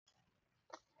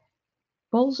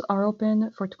Polls are open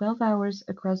for 12 hours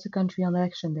across the country on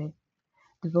election day.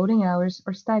 The voting hours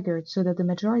are staggered so that the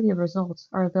majority of results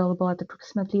are available at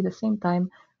approximately the same time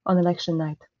on election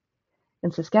night.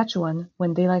 In Saskatchewan,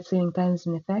 when daylight saving time is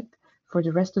in effect for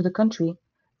the rest of the country,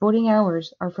 voting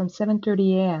hours are from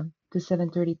 7:30 a.m. to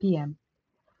 7:30 p.m.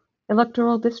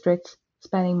 Electoral districts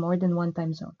spanning more than one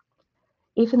time zone.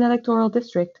 If an electoral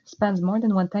district spans more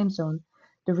than one time zone,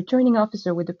 the returning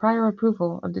officer, with the prior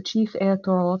approval of the chief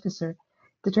electoral officer,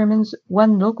 determines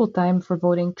one local time for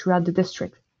voting throughout the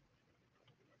district.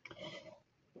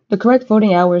 The correct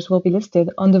voting hours will be listed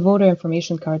on the voter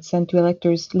information card sent to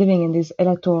electors living in these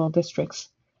electoral districts.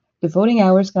 The voting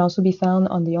hours can also be found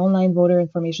on the online voter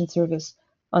information service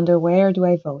under Where Do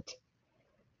I Vote?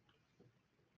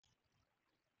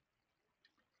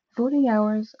 Voting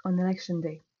hours on election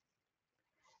day.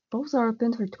 Polls are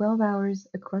open for 12 hours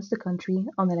across the country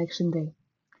on election day.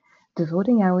 The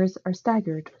voting hours are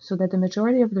staggered so that the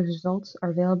majority of the results are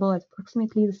available at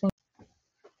approximately the same.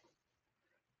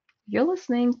 You're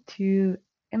listening to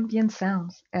Ambient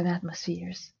Sounds and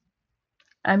Atmospheres.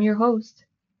 I'm your host,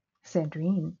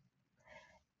 Sandrine,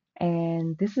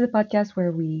 and this is a podcast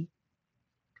where we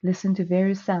listen to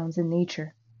various sounds in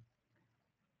nature.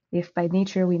 If by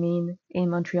nature we mean a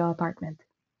Montreal apartment.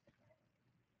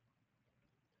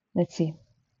 Let's see.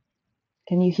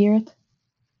 Can you hear it?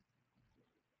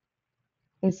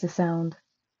 It's the sound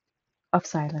of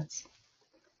silence.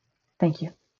 Thank you.